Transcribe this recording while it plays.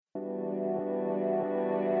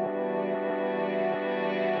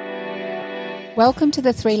Welcome to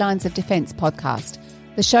the Three Lines of Defence podcast,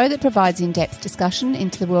 the show that provides in-depth discussion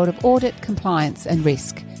into the world of audit, compliance and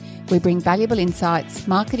risk. We bring valuable insights,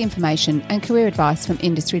 market information and career advice from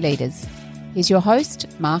industry leaders. Here's your host,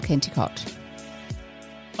 Mark Endicott.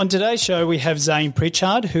 On today's show, we have Zane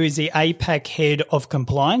Pritchard, who is the APAC Head of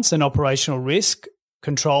Compliance and Operational Risk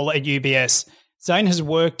Control at UBS. Zane has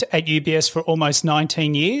worked at UBS for almost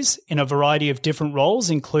 19 years in a variety of different roles,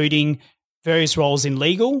 including various roles in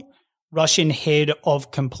legal, Russian Head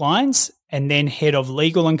of Compliance, and then Head of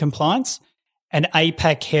Legal and Compliance, and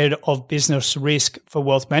APAC Head of Business Risk for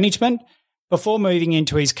Wealth Management, before moving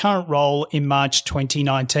into his current role in March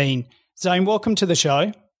 2019. Zane, welcome to the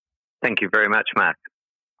show. Thank you very much, Mark.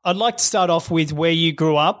 I'd like to start off with where you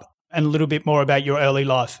grew up and a little bit more about your early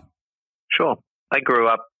life. Sure. I grew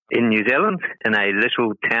up in New Zealand in a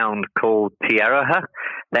little town called Te Aroha.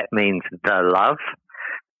 That means the love.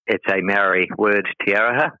 It's a Maori word, Te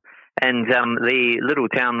Aroha. And the little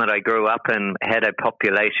town that I grew up in had a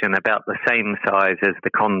population about the same size as the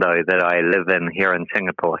condo that I live in here in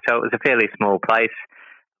Singapore. So it was a fairly small place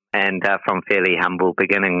and from fairly humble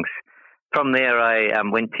beginnings. From there, I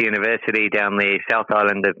went to university down the South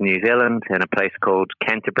Island of New Zealand in a place called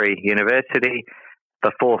Canterbury University,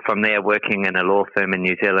 before from there working in a law firm in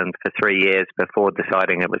New Zealand for 3 years before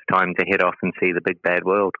deciding it was time to head off and see the big bad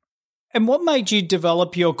world. And what made you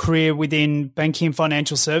develop your career within banking and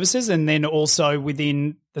financial services and then also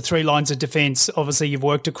within the three lines of defence? Obviously, you've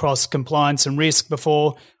worked across compliance and risk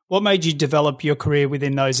before. What made you develop your career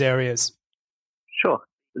within those areas? Sure.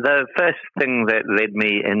 The first thing that led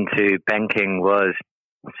me into banking was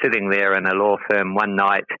sitting there in a law firm one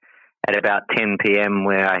night at about 10 p.m.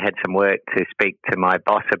 where I had some work to speak to my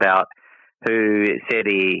boss about, who said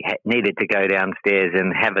he needed to go downstairs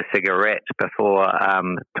and have a cigarette before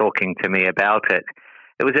talking to me about it.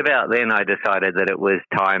 It was about then I decided that it was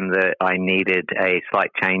time that I needed a slight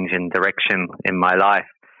change in direction in my life.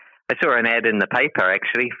 I saw an ad in the paper,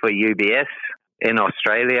 actually, for UBS in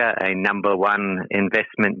Australia, a number one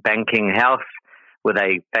investment banking house with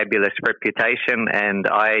a fabulous reputation, and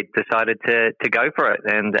I decided to go for it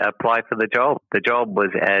and apply for the job. The job was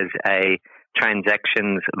as a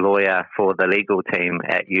transactions lawyer for the legal team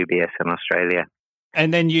at UBS in Australia.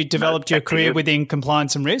 And then you developed your career within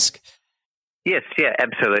compliance and risk? Yes, yeah,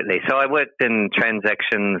 absolutely. So I worked in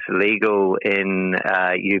transactions legal in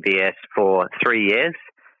UBS for 3 years.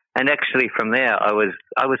 And actually from there, I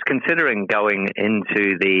was considering going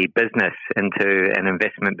into the business, into an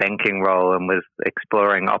investment banking role, and was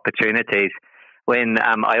exploring opportunities when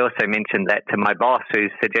I also mentioned that to my boss, who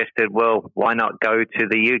suggested, well, why not go to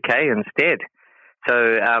the UK instead? So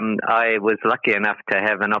I was lucky enough to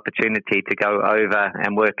have an opportunity to go over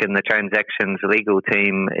and work in the transactions legal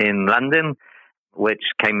team in London, which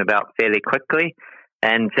came about fairly quickly.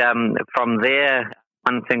 And from there,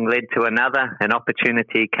 one thing led to another. An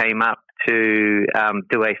opportunity came up to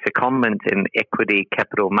do a secondment in equity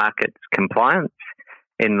capital markets compliance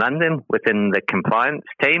in London within the compliance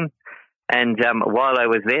team. And while I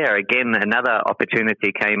was there, again, another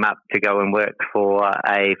opportunity came up to go and work for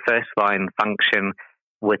a first-line function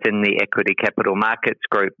within the equity capital markets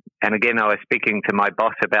group. And again, I was speaking to my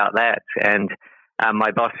boss about that. And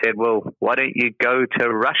my boss said, well, why don't you go to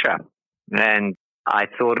Russia? And I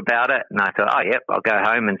thought about it and I thought, oh, yep, I'll go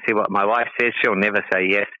home and see what my wife says. She'll never say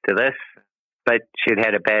yes to this. But she'd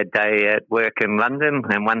had a bad day at work in London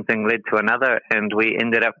and one thing led to another and we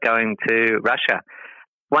ended up going to Russia.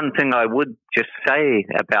 One thing I would just say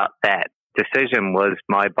about that decision was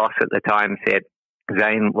my boss at the time said,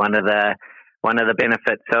 Zane, one of the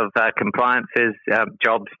benefits of compliance is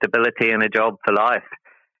job stability and a job for life.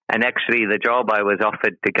 And actually the job I was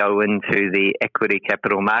offered to go into the equity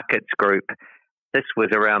capital markets group, this was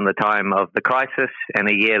around the time of the crisis, and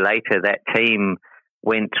a year later that team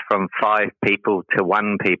went from 5 people to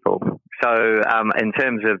 1 people. So in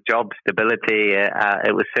terms of job stability,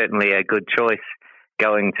 it was certainly a good choice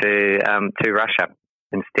going to Russia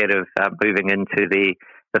instead of moving into the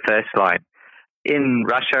first line. In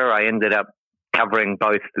Russia, I ended up covering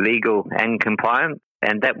both legal and compliance,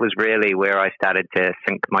 and that was really where I started to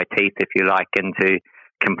sink my teeth, if you like, into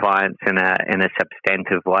compliance in a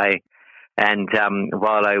substantive way. And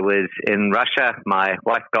while I was in Russia, my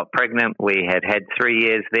wife got pregnant. We had 3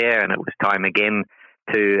 years there, and it was time again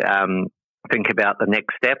to think about the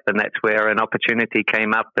next step, and that's where an opportunity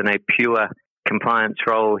came up in a pure compliance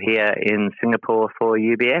role here in Singapore for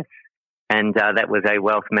UBS. And that was a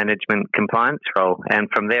wealth management compliance role. And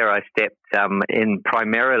from there, I stepped in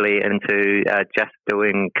primarily into just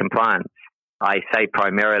doing compliance. I say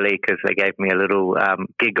primarily because they gave me a little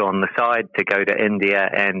gig on the side to go to India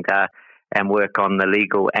and and work on the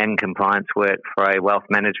legal and compliance work for a wealth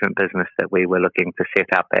management business that we were looking to set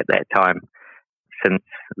up at that time. Since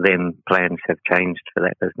then, plans have changed for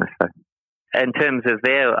that business. So, in terms of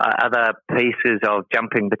their other pieces of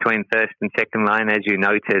jumping between first and second line, as you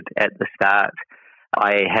noted at the start,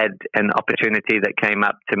 I had an opportunity that came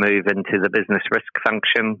up to move into the business risk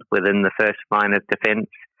function within the first line of defence.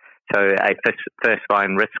 So a first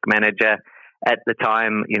line risk manager. At the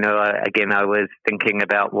time, again, I was thinking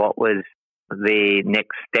about what was the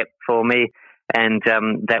next step for me. And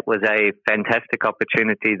that was a fantastic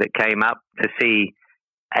opportunity that came up to see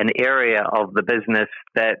an area of the business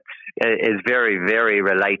that is very, very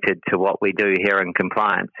related to what we do here in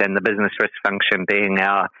compliance, and the business risk function being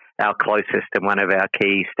our closest and one of our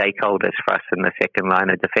key stakeholders for us in the second line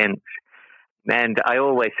of defence. And I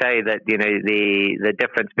always say that, the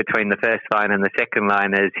difference between the first line and the second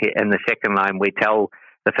line is, in the second line, we tell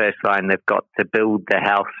the first line they've got to build the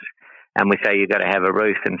house, and we say you've got to have a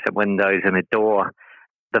roof and some windows and a door.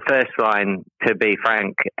 The first line, to be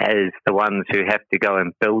frank, is the ones who have to go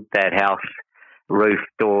and build that house, roof,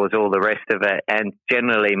 doors, all the rest of it, and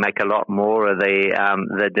generally make a lot more of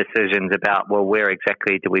the decisions about, well, where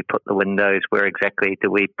exactly do we put the windows, where exactly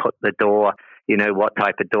do we put the door, what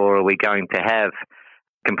type of door are we going to have.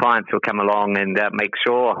 Compliance will come along and make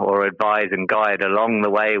sure, or advise and guide along the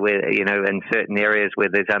way where, in certain areas where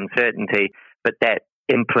there's uncertainty, but that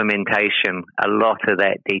implementation, a lot of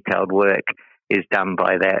that detailed work is done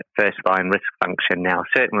by that first line risk function now,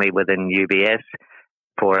 certainly within UBS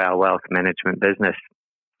for our wealth management business.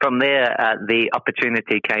 From there, the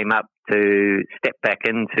opportunity came up to step back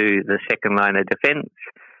into the second line of defence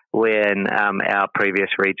when our previous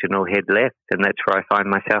regional head left, and that's where I find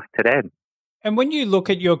myself today. And when you look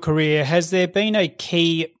at your career, has there been a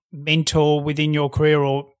key mentor within your career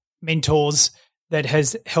or mentors that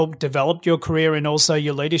has helped develop your career and also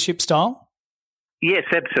your leadership style? Yes,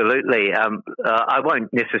 absolutely. I won't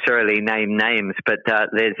necessarily name names, but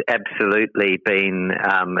there's absolutely been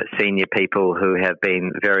senior people who have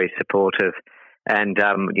been very supportive. And,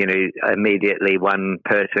 immediately one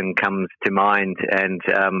person comes to mind and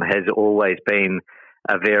has always been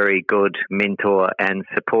a very good mentor and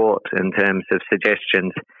support in terms of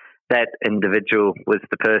suggestions. That individual was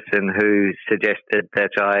the person who suggested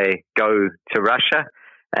that I go to Russia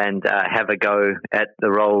and have a go at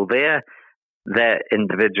the role there. That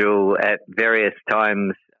individual at various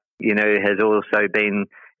times, has also been,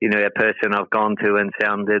 a person I've gone to and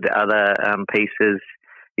sounded other pieces,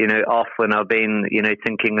 off when I've been,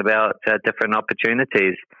 thinking about different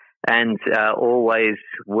opportunities, and always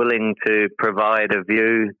willing to provide a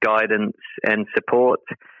view, guidance and support,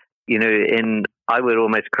 I would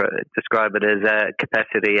almost describe it as a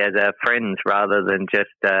capacity as a friend rather than just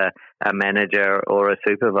a manager or a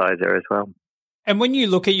supervisor as well. And when you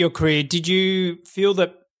look at your career, did you feel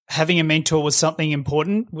that having a mentor was something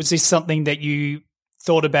important? Was this something that you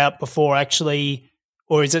thought about before actually,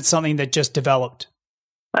 or is it something that just developed?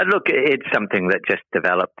 Look, it's something that just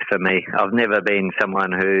developed for me. I've never been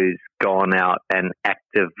someone who's gone out and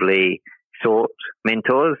actively sought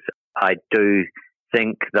mentors. I do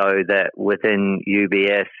think, though, that within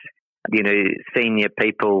UBS, senior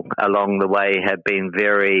people along the way have been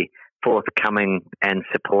very forthcoming and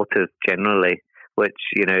supportive generally, which,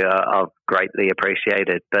 I've greatly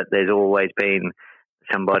appreciated. But there's always been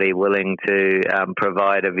somebody willing to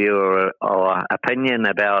provide a view or opinion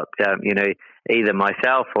about, either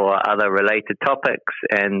myself or other related topics.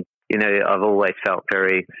 And, I've always felt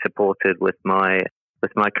very supported with my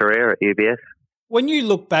career at UBS. When you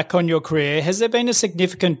look back on your career, has there been a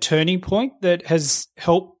significant turning point that has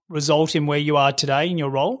helped result in where you are today in your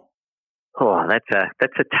role? Oh, that's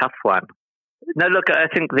a tough one. No, look, I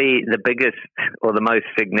think the biggest or the most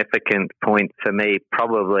significant point for me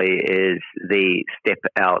probably is the step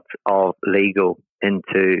out of legal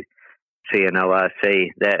into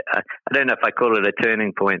CNORC. That I don't know if I call it a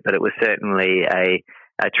turning point, but it was certainly a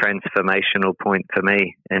transformational point for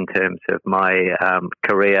me in terms of my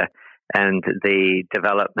career and the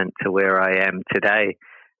development to where I am today.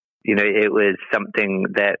 It was something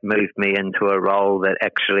that moved me into a role that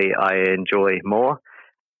actually I enjoy more,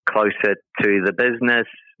 closer to the business,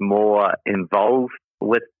 more involved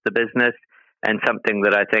with the business, and something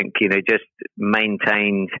that I think, just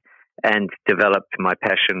maintained and developed my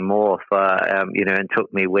passion more for, and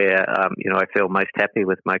took me where, I feel most happy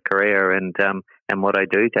with my career and what I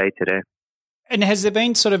do day to day. And has there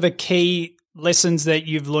been sort of a key lessons that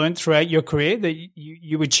you've learned throughout your career that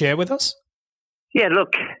you would share with us? Yeah,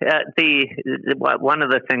 look, one of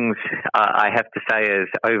the things I have to say is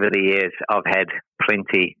over the years I've had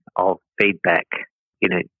plenty of feedback.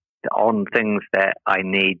 on things that I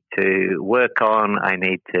need to work on, I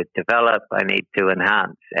need to develop, I need to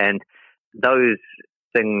enhance. And those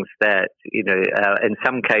things that, in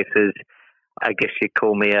some cases, I guess you'd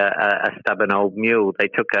call me a stubborn old mule. They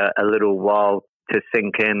took a little while to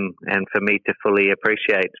sink in and for me to fully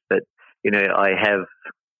appreciate. But, I have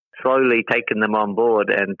slowly taken them on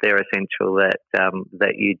board, and they're essential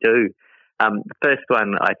that you do. The first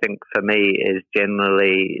one, I think, for me is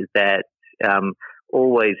generally that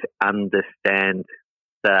always understand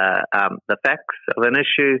the facts of an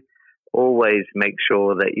issue. Always make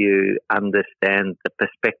sure that you understand the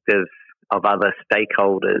perspectives of other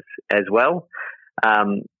stakeholders as well.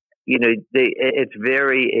 It's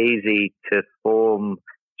very easy to form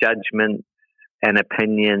judgments and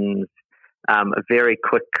opinions very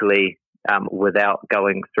quickly without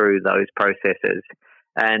going through those processes.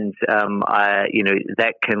 And,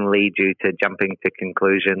 that can lead you to jumping to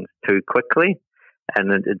conclusions too quickly,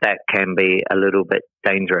 and that can be a little bit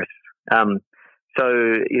dangerous. So,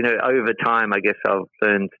 over time, I guess I've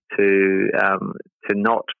learned to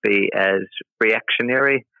not be as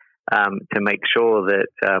reactionary, to make sure that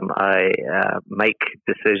I make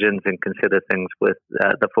decisions and consider things with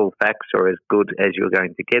the full facts, or as good as you're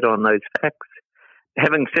going to get on those facts.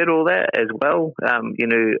 Having said all that as well,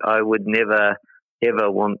 I would never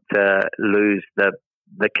ever want to lose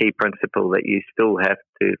the key principle that you still have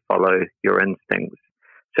to follow your instincts.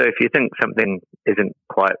 So if you think something isn't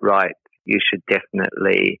quite right, you should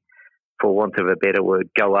definitely, for want of a better word,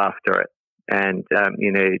 go after it and,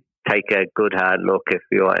 take a good hard look if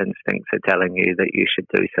your instincts are telling you that you should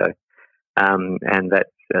do so. And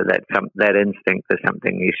that instinct is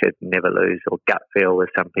something you should never lose, or gut feel, as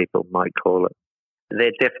some people might call it.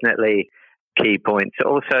 They're definitely key points.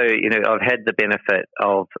 Also, I've had the benefit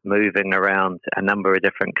of moving around a number of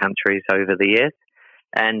different countries over the years.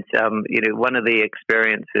 And, one of the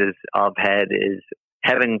experiences I've had is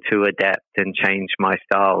having to adapt and change my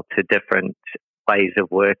style to different ways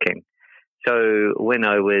of working. So when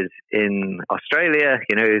I was in Australia,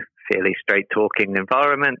 fairly straight talking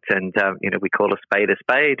environment, and, we call a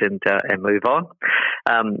spade and move on.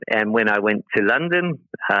 And when I went to London,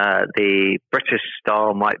 the British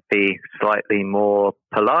style might be slightly more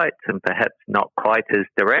polite and perhaps not quite as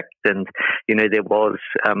direct. And, there was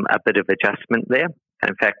a bit of adjustment there.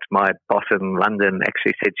 In fact, my boss in London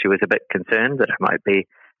actually said she was a bit concerned that I might be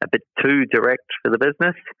a bit too direct for the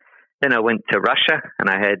business. Then I went to Russia, and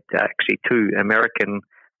I had actually two American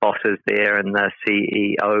bosses there, and the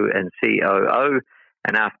CEO and COO.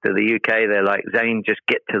 And after the UK, they're like, Zane, just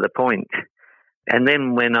get to the point. And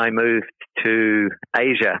then when I moved to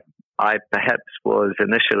Asia, I perhaps was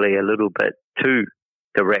initially a little bit too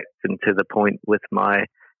direct and to the point with my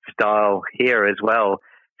style here as well.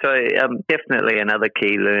 So definitely another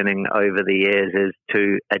key learning over the years is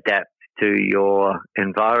to adapt to your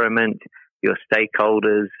environment, your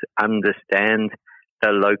stakeholders, understand the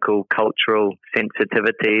local cultural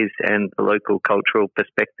sensitivities and the local cultural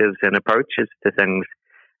perspectives and approaches to things,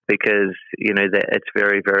 because, that it's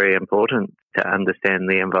very, very important to understand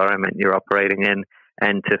the environment you're operating in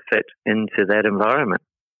and to fit into that environment.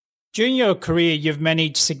 During your career, you've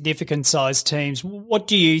managed significant sized teams. What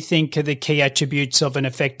do you think are the key attributes of an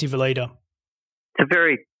effective leader? It's a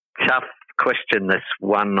very tough question, this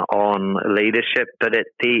one on leadership, but at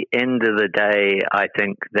the end of the day, I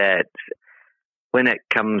think that when it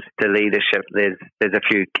comes to leadership, there's a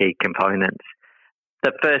few key components.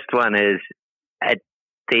 The first one is, at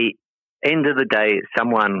the end of the day,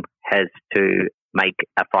 someone has to make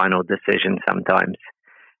a final decision sometimes.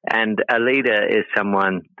 And a leader is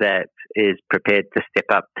someone that is prepared to step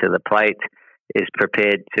up to the plate, is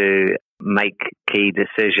prepared to make key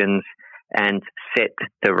decisions and set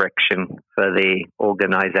direction for the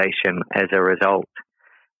organization as a result.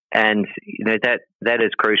 And, that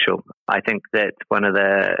is crucial. I think that one of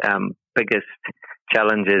the biggest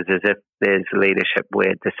challenges is if there's leadership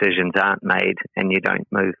where decisions aren't made and you don't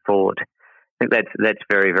move forward. I think that's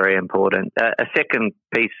very, very important. A second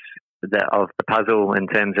piece of the puzzle in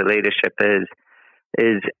terms of leadership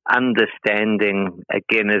is understanding,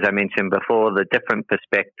 again, as I mentioned before, the different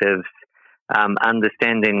perspectives,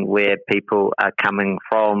 understanding where people are coming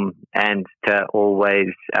from, and to always,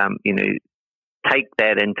 take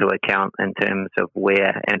that into account in terms of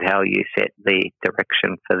where and how you set the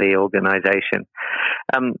direction for the organization.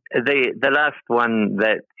 The last one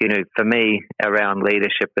that, for me around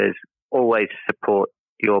leadership is always support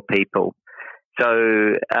your people.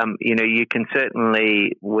 So, you can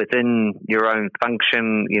certainly, within your own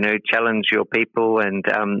function, challenge your people and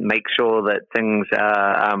make sure that things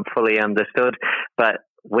are fully understood. But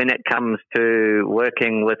when it comes to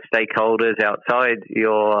working with stakeholders outside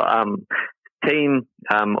your team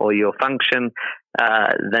or your function,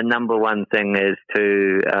 the number one thing is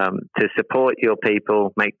to support your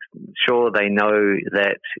people, make sure they know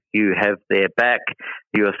that you have their back,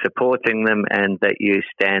 you're supporting them, and that you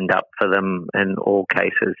stand up for them in all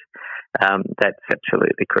cases. That's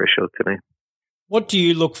absolutely crucial to me. What do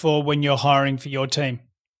you look for when you're hiring for your team?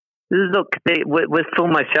 Look, for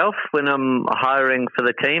myself, when I'm hiring for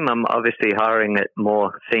the team, I'm obviously hiring at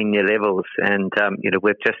more senior levels, and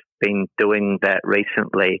we've just been doing that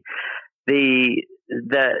recently.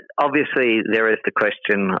 Obviously there is the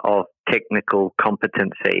question of technical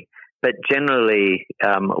competency, but generally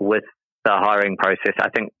with the hiring process, I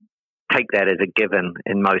think take that as a given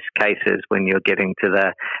in most cases when you're getting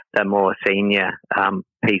to the more senior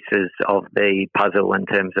pieces of the puzzle in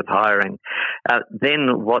terms of hiring.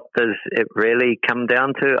 Then what does it really come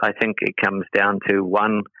down to? I think it comes down to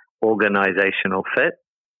one, organizational fit.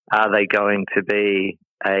 Are they going to be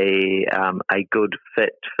a good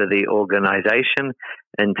fit for the organization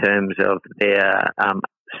in terms of their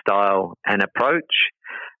style and approach?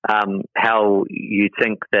 How you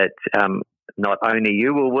think that not only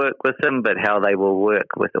you will work with them, but how they will work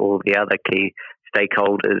with all the other key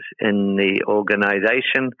stakeholders in the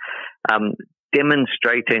organization.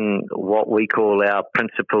 Demonstrating what we call our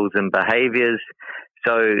principles and behaviors.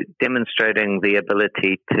 So demonstrating the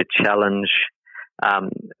ability to challenge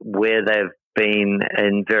where they've been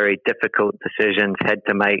in very difficult decisions, had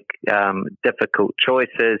to make difficult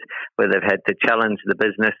choices, where they've had to challenge the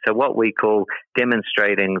business. So what we call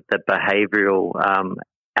demonstrating the behavioral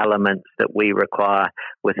elements that we require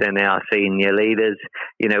within our senior leaders,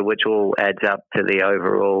 which all adds up to the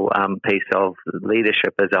overall piece of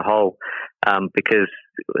leadership as a whole, because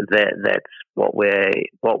that's what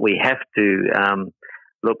we have to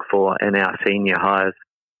look for in our senior hires.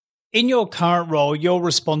 In your current role, you're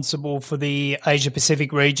responsible for the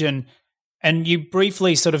Asia-Pacific region, and you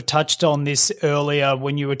briefly sort of touched on this earlier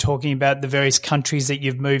when you were talking about the various countries that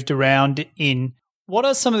you've moved around in. What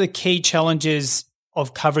are some of the key challenges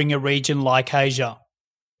of covering a region like Asia?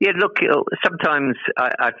 Yeah, look, sometimes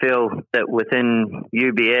I feel that within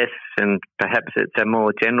UBS, and perhaps it's a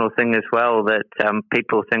more general thing as well, that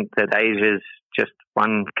people think that Asia's just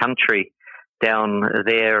one country down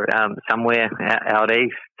there somewhere out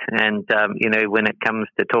east. And, when it comes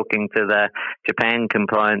to talking to the Japan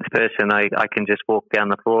compliance person, I can just walk down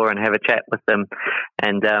the floor and have a chat with them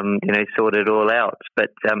and, sort it all out. But,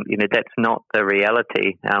 that's not the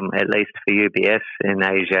reality, at least for UBS in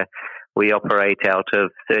Asia. We operate out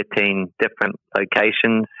of 13 different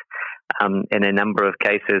locations. In a number of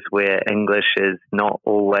cases where English is not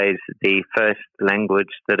always the first language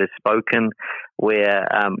that is spoken, where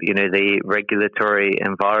the regulatory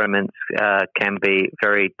environments can be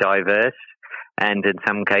very diverse and in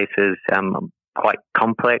some cases quite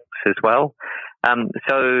complex as well.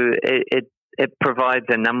 So it provides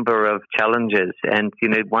a number of challenges, and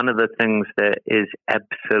one of the things that is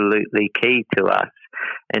absolutely key to us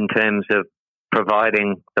in terms of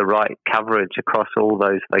providing the right coverage across all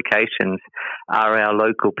those locations are our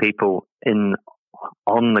local people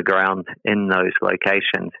on the ground in those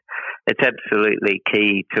locations. It's absolutely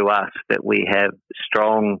key to us that we have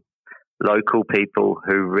strong local people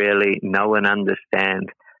who really know and understand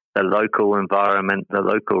the local environment, the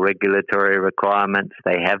local regulatory requirements.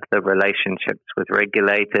 They have the relationships with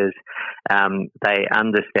regulators. They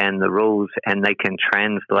understand the rules, and they can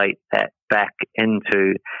translate that back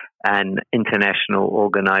into an international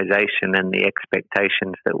organization and the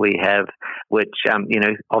expectations that we have, which,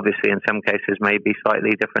 obviously in some cases may be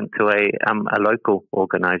slightly different to a local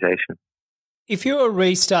organization. If you were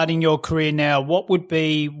restarting your career now, what would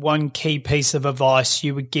be one key piece of advice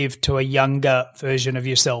you would give to a younger version of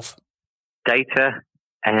yourself? Data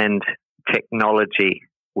and technology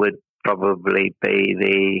would probably be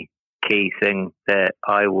the key thing that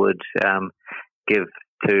I would give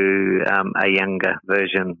to a younger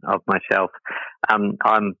version of myself.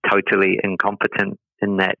 I'm totally incompetent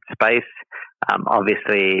in that space.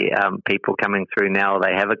 Obviously, people coming through now,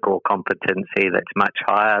 they have a core competency that's much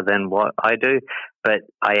higher than what I do, but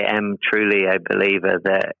I am truly a believer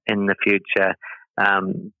that in the future,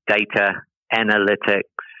 data, analytics,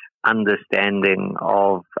 understanding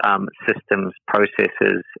of systems,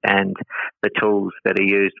 processes, and the tools that are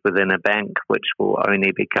used within a bank, which will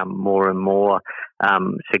only become more and more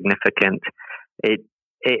significant.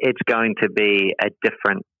 It's going to be a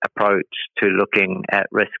different approach to looking at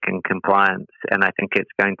risk and compliance, and I think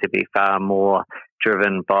it's going to be far more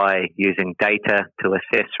driven by using data to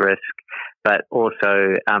assess risk, but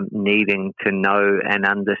also needing to know and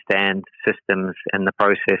understand systems and the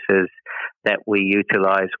processes that we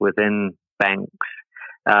utilize within banks,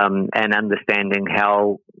 and understanding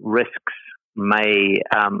how risks may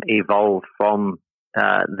evolve from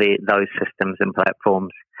those systems and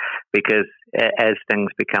platforms. Because as things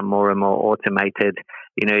become more and more automated,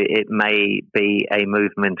 it may be a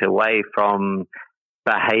movement away from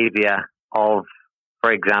behavior of,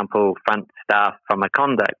 for example, front staff from a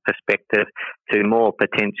conduct perspective, to more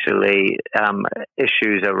potentially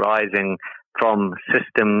issues arising from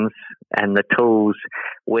systems and the tools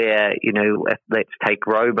where, let's take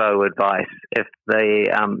robo-advice. If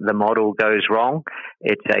the model goes wrong,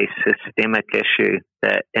 it's a systemic issue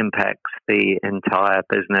that impacts the entire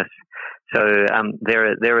business. So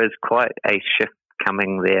there is quite a shift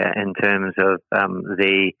coming there in terms of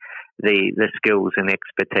the skills and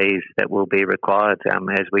expertise that will be required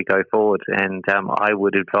as we go forward. And I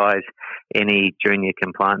would advise any junior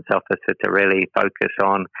compliance officer to really focus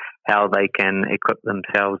on how they can equip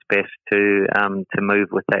themselves best to move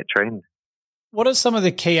with that trend. What are some of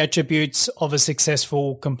the key attributes of a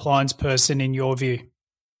successful compliance person in your view?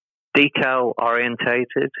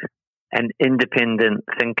 Detail-orientated, an independent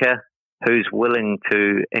thinker who's willing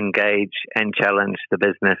to engage and challenge the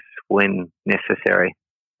business when necessary.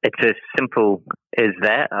 It's as simple as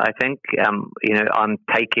that, I think. I'm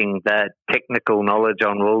taking the technical knowledge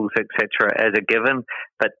on rules, etc., as a given,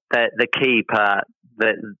 but the key part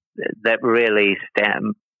that really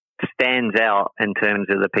stands out in terms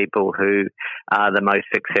of the people who are the most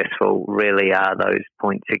successful really are those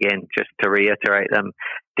points again, just to reiterate them: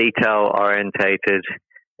 detail-orientated,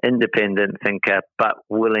 independent thinker, but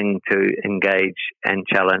willing to engage and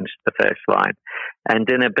challenge the first line. And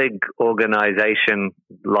in a big organization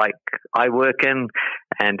like I work in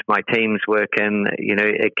and my teams work in,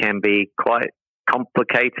 it can be quite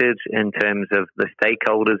complicated in terms of the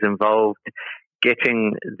stakeholders involved,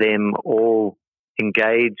 getting them all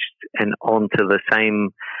engaged and onto the same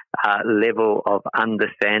level of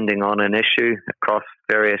understanding on an issue across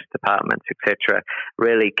various departments, etc.,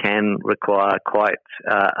 really can require quite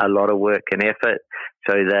a lot of work and effort.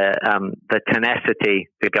 So the tenacity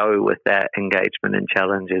to go with that engagement and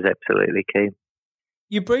challenge is absolutely key.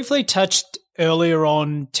 You briefly touched earlier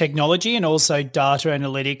on technology and also data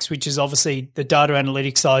analytics, which is obviously the data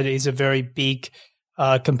analytics side is a very big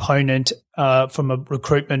component from a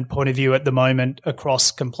recruitment point of view at the moment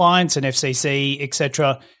across compliance and FCC,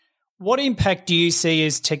 etc. What impact do you see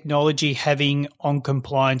as technology having on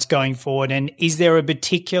compliance going forward? And is there a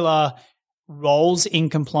particular roles in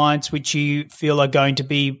compliance which you feel are going to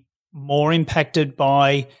be more impacted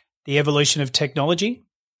by the evolution of technology?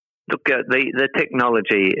 Look, the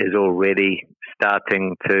technology is already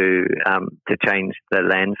starting to change the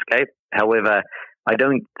landscape. However, I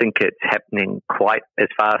don't think it's happening quite as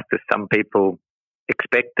fast as some people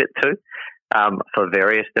expect it to, for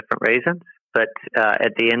various different reasons. But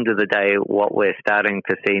at the end of the day, what we're starting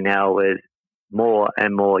to see now is more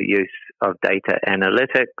and more use of data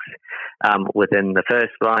analytics within the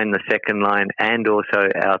first line, the second line, and also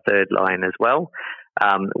our third line as well,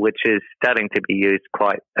 which is starting to be used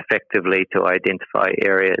quite effectively to identify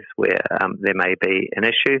areas where there may be an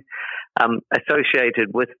issue.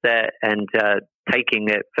 Associated with that and taking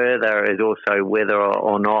it further is also whether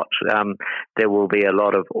or not there will be a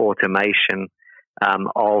lot of automation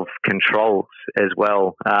of controls as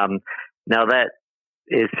well. Now that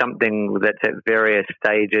is something that's at various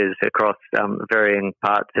stages across varying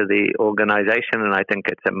parts of the organisation, and I think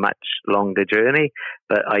it's a much longer journey.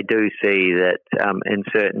 But I do see that in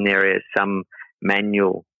certain areas, some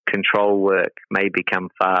manual control work may become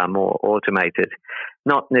far more automated.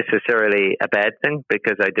 Not necessarily a bad thing,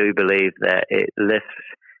 because I do believe that it lifts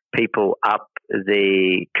people up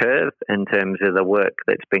the curve in terms of the work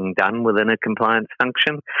that's being done within a compliance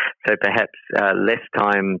function. So perhaps less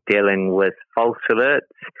time dealing with false alerts,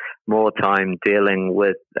 more time dealing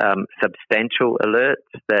with substantial alerts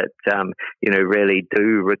that really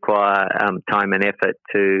do require time and effort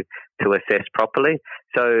to assess properly.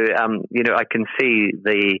 So I can see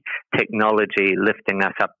the technology lifting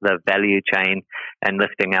us up the value chain and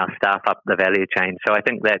lifting our staff up the value chain. So I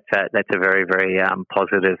think that's a very, very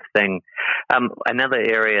positive thing. Another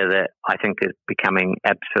area that I think is becoming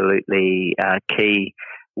absolutely key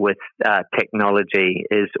with technology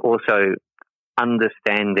is also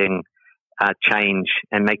understanding change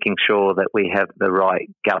and making sure that we have the right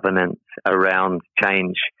governance around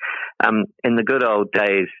change. In the good old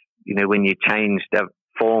days, when you changed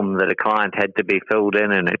form that a client had to be filled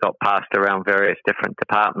in, and it got passed around various different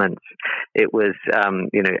departments. It was,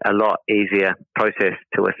 a lot easier process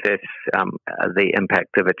to assess the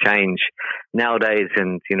impact of a change. Nowadays,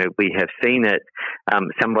 and, we have seen it,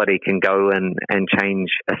 somebody can go in and change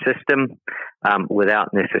a system without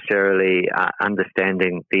necessarily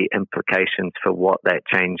understanding the implications for what that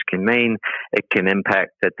change can mean. It can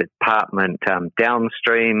impact the department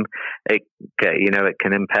downstream. It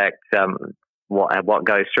can impact what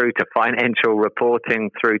goes through to financial reporting,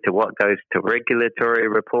 through to what goes to regulatory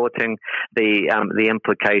reporting. The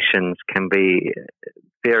implications can be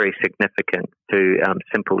very significant to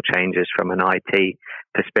simple changes from an IT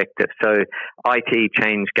perspective. So IT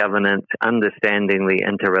change governance, understanding the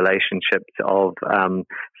interrelationships of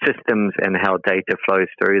systems and how data flows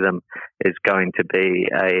through them is going to be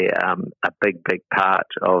a big part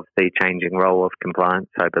of the changing role of compliance,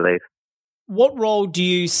 I believe. What role do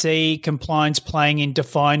you see compliance playing in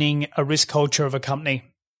defining a risk culture of a company?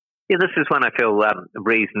 Yeah, this is one I feel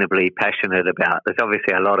reasonably passionate about. There's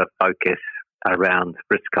obviously a lot of focus around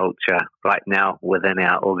risk culture right now within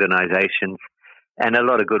our organisations, and a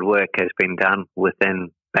lot of good work has been done within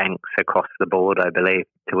banks across the board, I believe,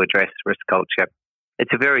 to address risk culture.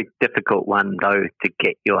 It's a very difficult one, though, to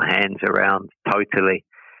get your hands around totally.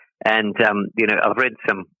 And, I've read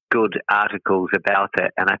some good articles about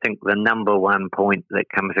it, and I think the number one point that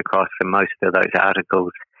comes across in most of those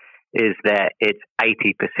articles is that it's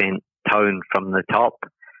 80% tone from the top,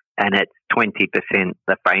 and it's 20%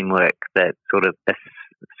 the framework that sort of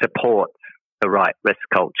supports the right risk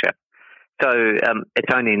culture. So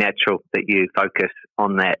it's only natural that you focus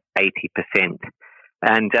on that 80%.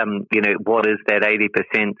 And, what is that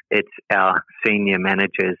 80%? It's our senior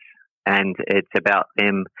managers, and it's about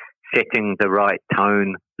them setting the right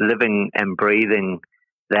tone, living and breathing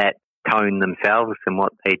that tone themselves and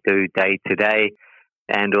what they do day to day,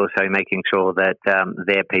 and also making sure that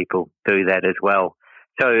their people do that as well.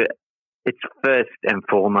 So it's first and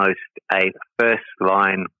foremost a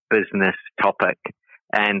first-line business topic.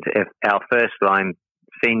 And if our first-line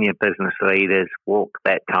senior business leaders walk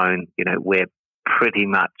that tone, we're pretty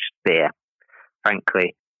much there,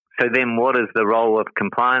 frankly. So then what is the role of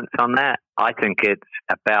compliance on that? I think it's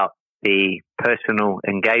about the personal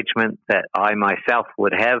engagement that I myself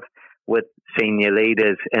would have with senior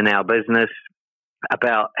leaders in our business,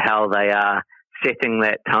 about how they are setting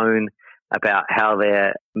that tone, about how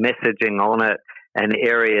they're messaging on it, and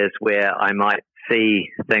areas where I might see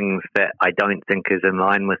things that I don't think is in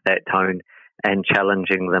line with that tone and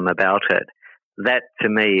challenging them about it. That, to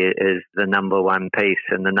me, is the number one piece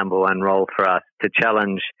and the number one role for us, to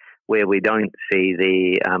challenge where we don't see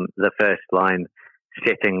the first line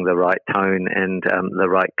setting the right tone and the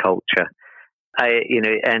right culture.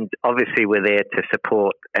 And obviously we're there to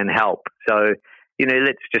support and help. So,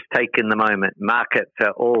 let's just take in the moment. Markets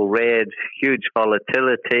are all red, huge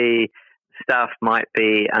volatility, staff might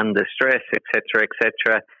be under stress, et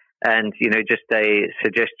cetera, and, just a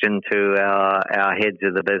suggestion to our heads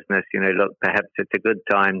of the business, look, perhaps it's a good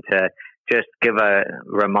time to just give a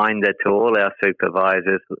reminder to all our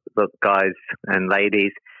supervisors, look, guys and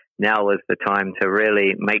ladies, now is the time to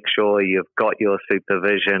really make sure you've got your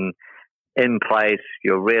supervision in place.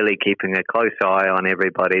 You're really keeping a close eye on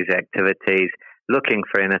everybody's activities, looking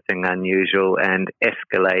for anything unusual, and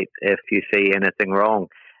escalate if you see anything wrong.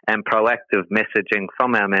 And proactive messaging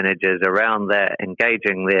from our managers around that,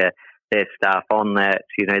 engaging their staff on that,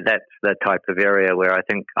 that's the type of area where I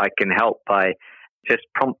think I can help by just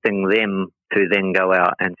prompting them to then go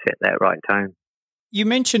out and set that right tone. You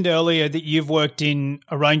mentioned earlier that you've worked in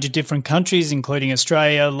a range of different countries, including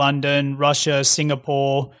Australia, London, Russia,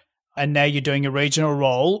 Singapore, and now you're doing a regional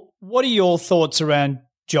role. What are your thoughts around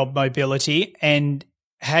job mobility, and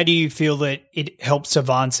how do you feel that it helps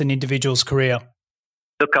advance an individual's career?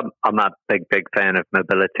 Look, I'm a big fan of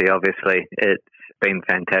mobility, obviously. It's been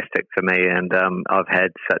fantastic for me, and I've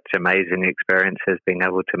had such amazing experiences being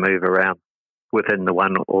able to move around within the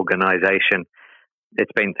one organisation.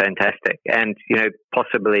 It's been fantastic. And,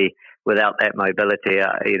 possibly without that mobility,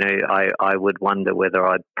 I would wonder whether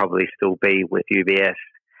I'd probably still be with UBS,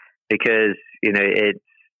 because, it's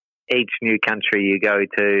each new country you go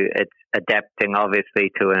to, it's adapting obviously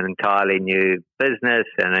to an entirely new business,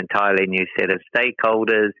 an entirely new set of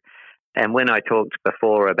stakeholders. And when I talked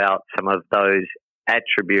before about some of those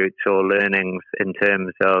attributes or learnings in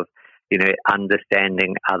terms of,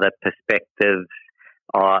 understanding other perspectives,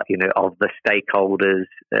 of the stakeholders,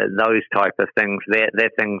 those type of things, they're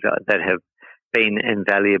things that have been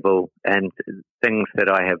invaluable and things that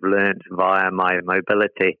I have learned via my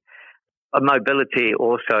mobility. Mobility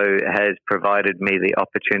also has provided me the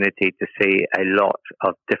opportunity to see a lot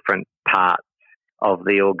of different parts of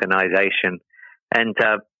the organisation. And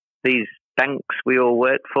these banks we all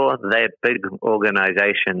work for, they're big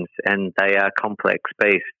organisations and they are complex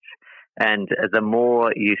beasts. And the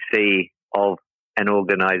more you see of an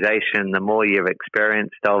organisation, the more you've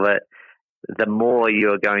experienced of it, the more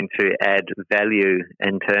you're going to add value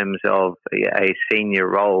in terms of a senior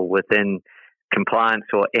role within compliance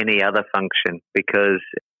or any other function, because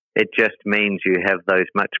it just means you have those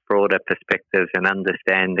much broader perspectives and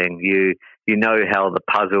understanding. You know how the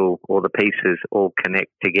puzzle or the pieces all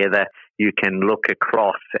connect together. You can look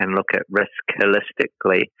across and look at risk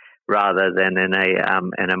holistically rather than in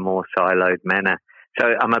a more siloed manner. So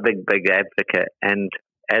I'm a big advocate, and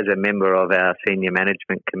as a member of our senior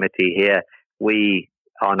management committee here, we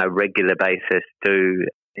on a regular basis do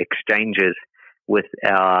exchanges with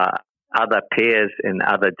our other peers in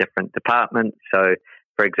other different departments. So,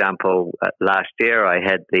 for example, last year I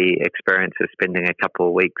had the experience of spending a couple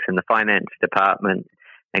of weeks in the finance department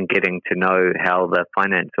and getting to know how the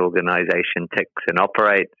finance organisation ticks and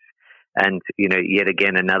operates. And, yet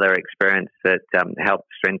again, another experience that helped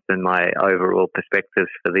strengthen my overall perspectives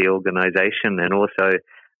for the organisation and also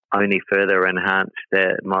only further enhanced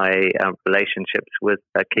my relationships with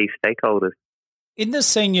key stakeholders. In the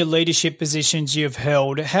senior leadership positions you've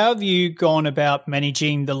held, how have you gone about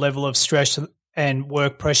managing the level of stress and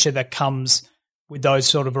work pressure that comes with those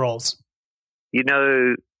sort of roles?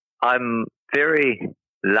 I'm very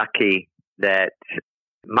lucky that,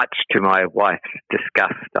 much to my wife's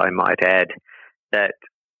disgust, I might add, that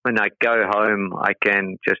when I go home, I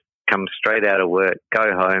can just come straight out of work, go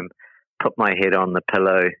home, put my head on the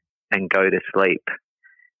pillow and go to sleep.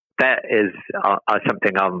 That is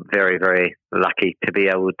something I'm very, very lucky to be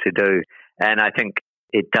able to do. And I think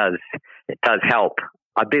it does help.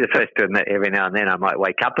 I'd be the first to admit every now and then I might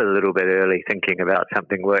wake up a little bit early thinking about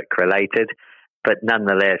something work-related, but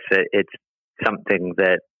nonetheless, it's something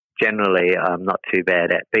that generally I'm not too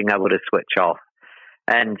bad at, being able to switch off.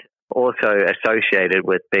 And also associated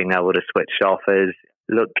with being able to switch off is,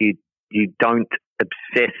 look, you don't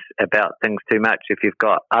obsess about things too much. If you've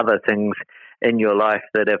got other things in your life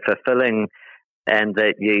that are fulfilling and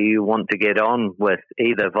that you want to get on with,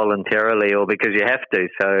 either voluntarily or because you have to.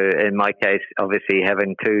 So in my case, obviously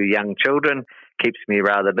having 2 young children keeps me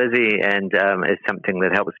rather busy and is something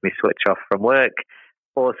that helps me switch off from work.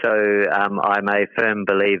 Also, I'm a firm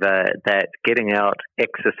believer that getting out,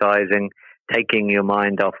 exercising, taking your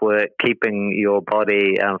mind off work, keeping your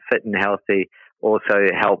body fit and healthy also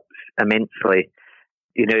helps immensely.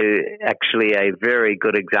 Actually a very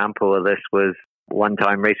good example of this was one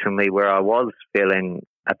time recently where I was feeling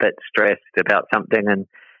a bit stressed about something and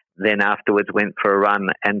then afterwards went for a run,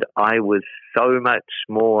 and I was so much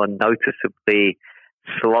more noticeably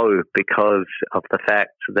slow because of the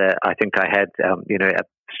fact that I think I had, a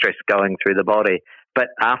stress going through the body. But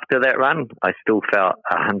after that run, I still felt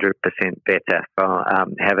 100% better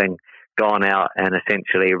from having gone out and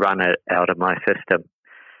essentially run it out of my system.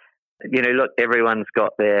 Look, everyone's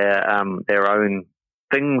got their own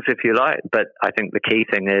things, if you like, but I think the key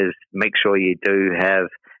thing is make sure you do have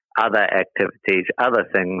other activities, other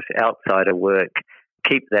things outside of work.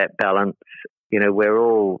 Keep that balance. We're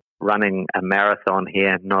all running a marathon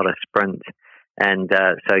here, not a sprint. And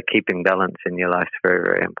so keeping balance in your life is very,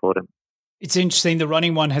 very important. It's interesting. The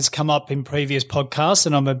running one has come up in previous podcasts,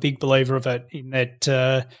 and I'm a big believer of it in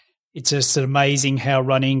that it's just amazing how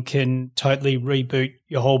running can totally reboot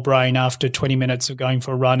your whole brain after 20 minutes of going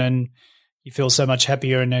for a run, and you feel so much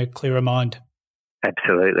happier and a clearer mind.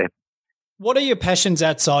 Absolutely. What are your passions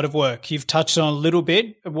outside of work? You've touched on a little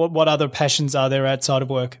bit. What other passions are there outside of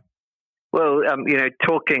work? Well,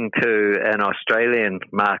 talking to an Australian,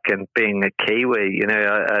 Mark, and being a Kiwi,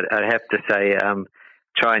 I'd have to say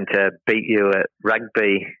trying to beat you at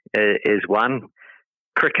rugby is one.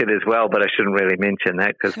 Cricket as well, but I shouldn't really mention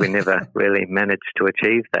that because we never really managed to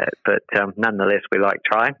achieve that. But nonetheless, we like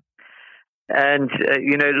trying. And,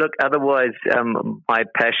 look, otherwise, my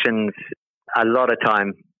passions, a lot of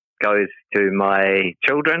time goes to my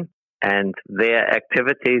children and their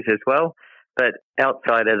activities as well. But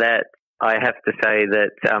outside of that, I have to say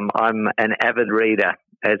that I'm an avid reader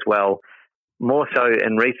as well. More so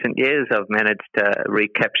in recent years, I've managed to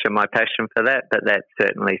recapture my passion for that, but that's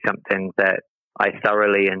certainly something that I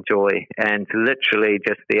thoroughly enjoy. And literally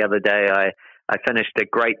just the other day, I finished a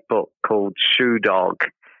great book called Shoe Dog,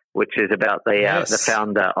 which is about the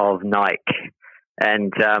founder of Nike.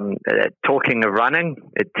 And talking of running,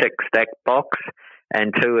 it ticks that box.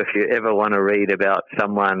 And 2, if you ever want to read about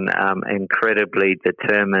someone incredibly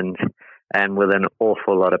determined and with an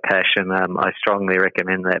awful lot of passion. I strongly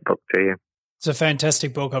recommend that book to you. It's a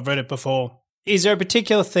fantastic book. I've read it before. Is there a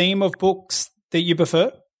particular theme of books that you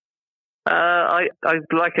prefer? I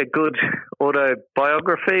like a good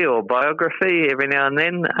autobiography or biography every now and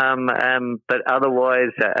then, but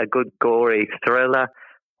otherwise a good gory thriller,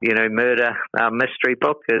 murder mystery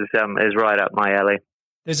book is right up my alley.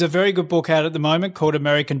 There's a very good book out at the moment called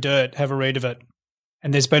American Dirt. Have a read of it.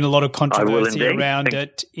 And there's been a lot of controversy around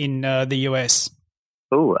it in the US.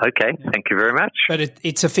 Oh, okay. Yeah. Thank you very much. But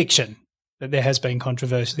it's a fiction, but there has been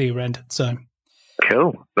controversy around it. So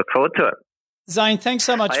cool. Look forward to it. Zane, thanks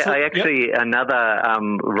so much. Another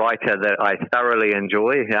writer that I thoroughly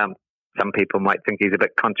enjoy, some people might think he's a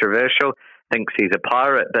bit controversial, thinks he's a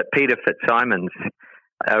pirate, but Peter Fitzsimons.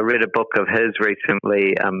 I read a book of his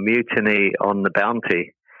recently, Mutiny on the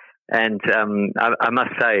Bounty. And I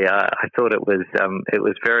must say, I thought it was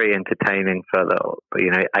very entertaining for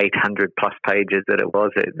the 800 plus pages that it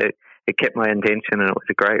was. It kept my attention, and it was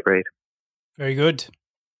a great read. Very good.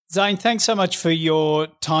 Zane, thanks so much for your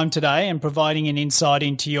time today and providing an insight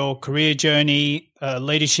into your career journey,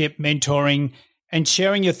 leadership, mentoring, and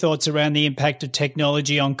sharing your thoughts around the impact of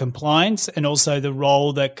technology on compliance and also the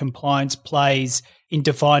role that compliance plays in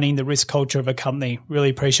defining the risk culture of a company. Really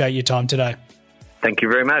appreciate your time today. Thank you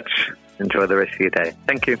very much. Enjoy the rest of your day.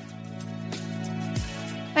 Thank you.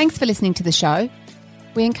 Thanks for listening to the show.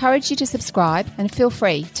 We encourage you to subscribe and feel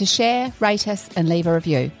free to share, rate us and leave a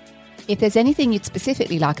review. If there's anything you'd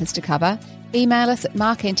specifically like us to cover, email us at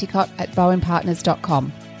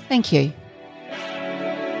markenticott@bowenpartners.com. Thank you.